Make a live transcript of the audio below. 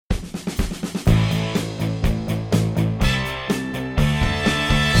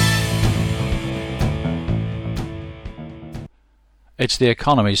It's the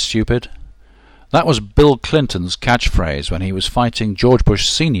economy, stupid. That was Bill Clinton's catchphrase when he was fighting George Bush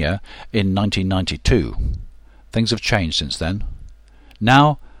Sr. in 1992. Things have changed since then.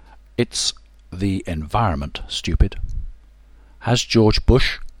 Now it's the environment, stupid. Has George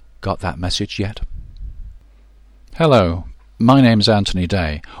Bush got that message yet? Hello, my name's Anthony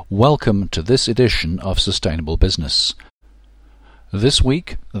Day. Welcome to this edition of Sustainable Business. This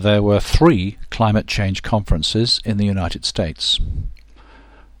week there were 3 climate change conferences in the United States.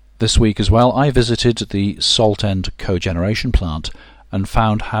 This week as well I visited the Saltend cogeneration plant and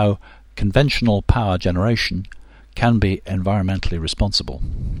found how conventional power generation can be environmentally responsible.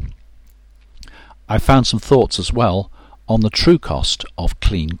 I found some thoughts as well on the true cost of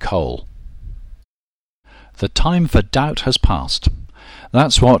clean coal. The time for doubt has passed.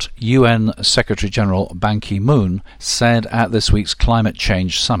 That's what UN Secretary-General Ban Ki-moon said at this week's Climate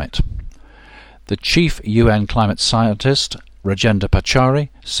Change Summit. The chief UN climate scientist, Rajendra Pachauri,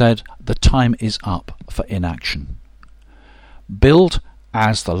 said the time is up for inaction. Billed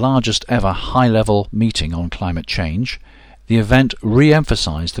as the largest ever high-level meeting on climate change, the event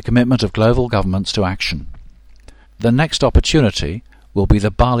re-emphasized the commitment of global governments to action. The next opportunity will be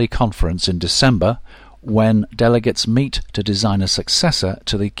the Bali conference in December, when delegates meet to design a successor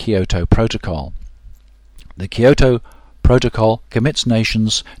to the Kyoto Protocol. The Kyoto Protocol commits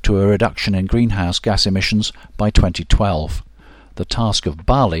nations to a reduction in greenhouse gas emissions by 2012. The task of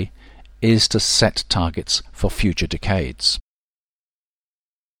Bali is to set targets for future decades.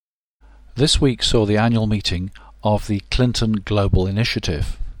 This week saw the annual meeting of the Clinton Global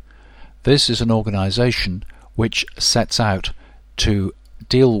Initiative. This is an organization which sets out to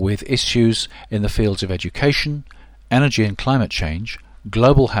deal with issues in the fields of education, energy and climate change,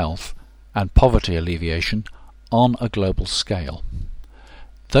 global health and poverty alleviation on a global scale.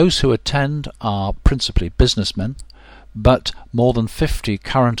 Those who attend are principally businessmen, but more than 50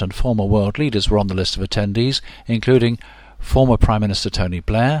 current and former world leaders were on the list of attendees, including former Prime Minister Tony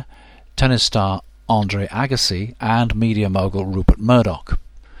Blair, tennis star Andre Agassi and media mogul Rupert Murdoch.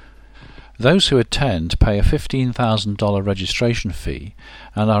 Those who attend pay a $15,000 registration fee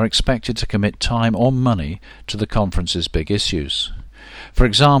and are expected to commit time or money to the conference's big issues. For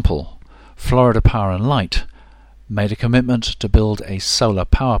example, Florida Power and Light made a commitment to build a solar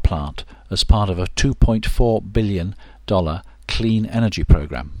power plant as part of a $2.4 billion clean energy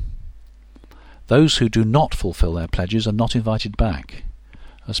program. Those who do not fulfill their pledges are not invited back.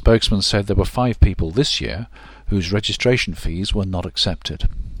 A spokesman said there were 5 people this year whose registration fees were not accepted.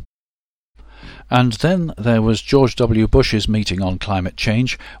 And then there was George W. Bush's meeting on climate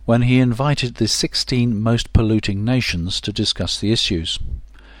change, when he invited the 16 most polluting nations to discuss the issues.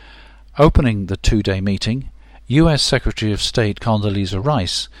 Opening the 2-day meeting, U.S. Secretary of State Condoleezza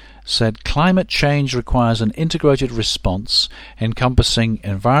Rice said climate change requires an integrated response encompassing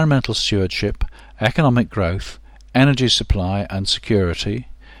environmental stewardship, economic growth, energy supply and security,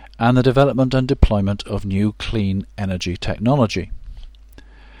 and the development and deployment of new clean energy technology.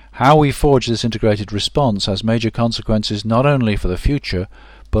 How we forge this integrated response has major consequences not only for the future,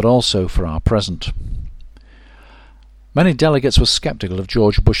 but also for our present. Many delegates were sceptical of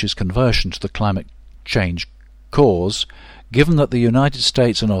George Bush's conversion to the climate change cause, given that the United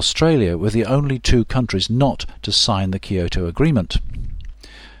States and Australia were the only 2 countries not to sign the Kyoto Agreement.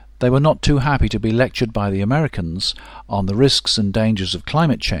 They were not too happy to be lectured by the Americans on the risks and dangers of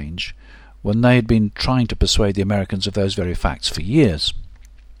climate change, when they had been trying to persuade the Americans of those very facts for years.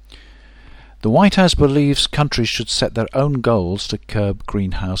 The White House believes countries should set their own goals to curb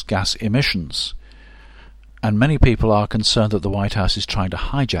greenhouse gas emissions, and many people are concerned that the White House is trying to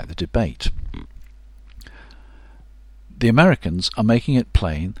hijack the debate. The Americans are making it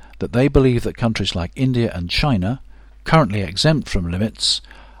plain that they believe that countries like India and China, currently exempt from limits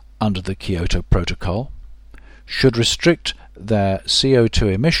under the Kyoto Protocol, should restrict their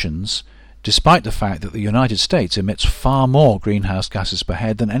CO2 emissions, despite the fact that the United States emits far more greenhouse gases per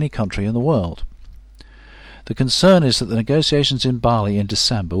head than any country in the world. The concern is that the negotiations in Bali in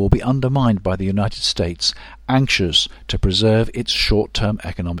December will be undermined by the United States, anxious to preserve its short-term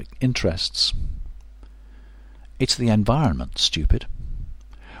economic interests. It's the environment, stupid.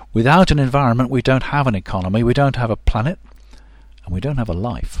 Without an environment we don't have an economy, we don't have a planet, and we don't have a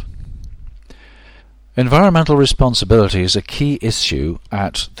life. Environmental responsibility is a key issue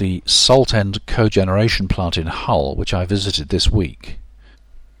at the Saltend cogeneration plant in Hull, which I visited this week.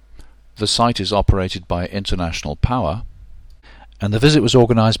 The site is operated by International Power, and the visit was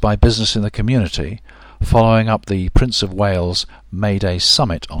organised by business in the community, following up the Prince of Wales May Day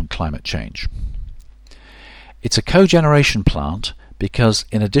Summit on climate change. It's a cogeneration plant because,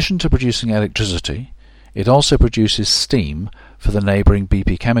 in addition to producing electricity, It also produces steam for the neighbouring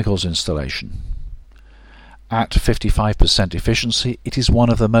BP Chemicals installation. At 55% efficiency, it is one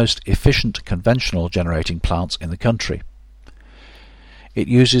of the most efficient conventional generating plants in the country. It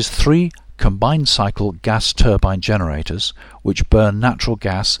uses 3 combined cycle gas turbine generators which burn natural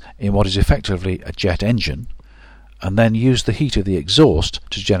gas in what is effectively a jet engine and then use the heat of the exhaust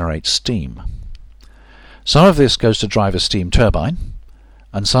to generate steam. Some of this goes to drive a steam turbine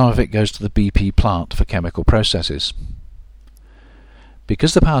and some of it goes to the BP plant for chemical processes.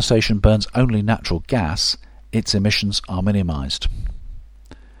 Because the power station burns only natural gas, its emissions are minimised.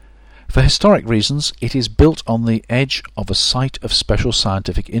 For historic reasons, it is built on the edge of a site of special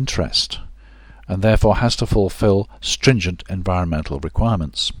scientific interest, and therefore has to fulfil stringent environmental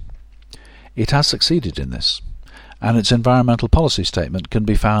requirements. It has succeeded in this, and its environmental policy statement can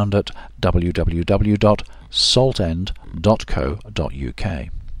be found at www.saltend.co.uk.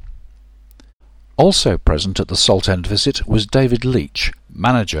 Also present at the Saltend visit was David Leach,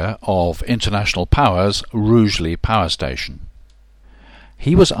 manager of International Power's Rugeley Power Station.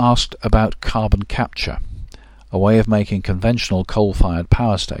 He was asked about carbon capture, a way of making conventional coal-fired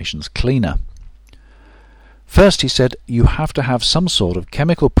power stations cleaner. First, he said, you have to have some sort of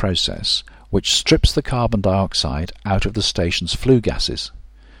chemical process which strips the carbon dioxide out of the station's flue gases.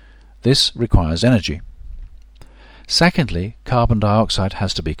 This requires energy. Secondly, carbon dioxide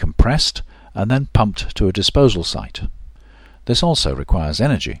has to be compressed and then pumped to a disposal site. This also requires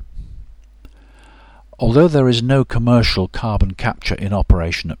energy. Although there is no commercial carbon capture in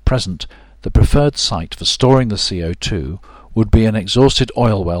operation at present, the preferred site for storing the CO2 would be an exhausted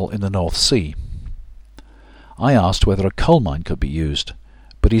oil well in the North Sea. I asked whether a coal mine could be used,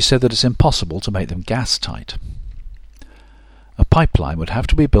 but he said that it's impossible to make them gas tight. A pipeline would have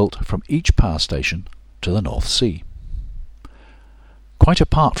to be built from each power station to the North Sea. Quite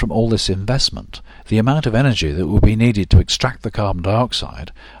apart from all this investment, the amount of energy that would be needed to extract the carbon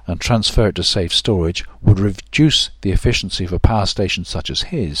dioxide and transfer it to safe storage would reduce the efficiency of a power station such as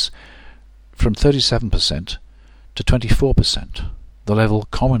his from 37% to 24%, the level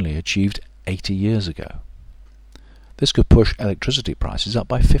commonly achieved 80 years ago. This could push electricity prices up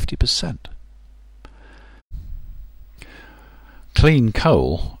by 50%. Clean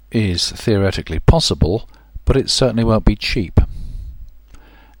coal is theoretically possible, but it certainly won't be cheap.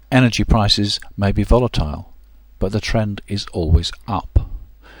 Energy prices may be volatile, but the trend is always up.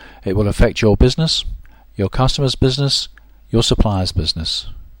 It will affect your business, your customer's business, your supplier's business.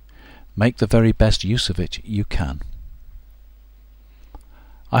 Make the very best use of it you can.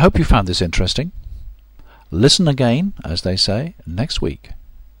 I hope you found this interesting. Listen again, as they say, next week.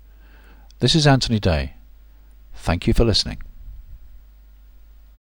 This is Anthony Day. Thank you for listening.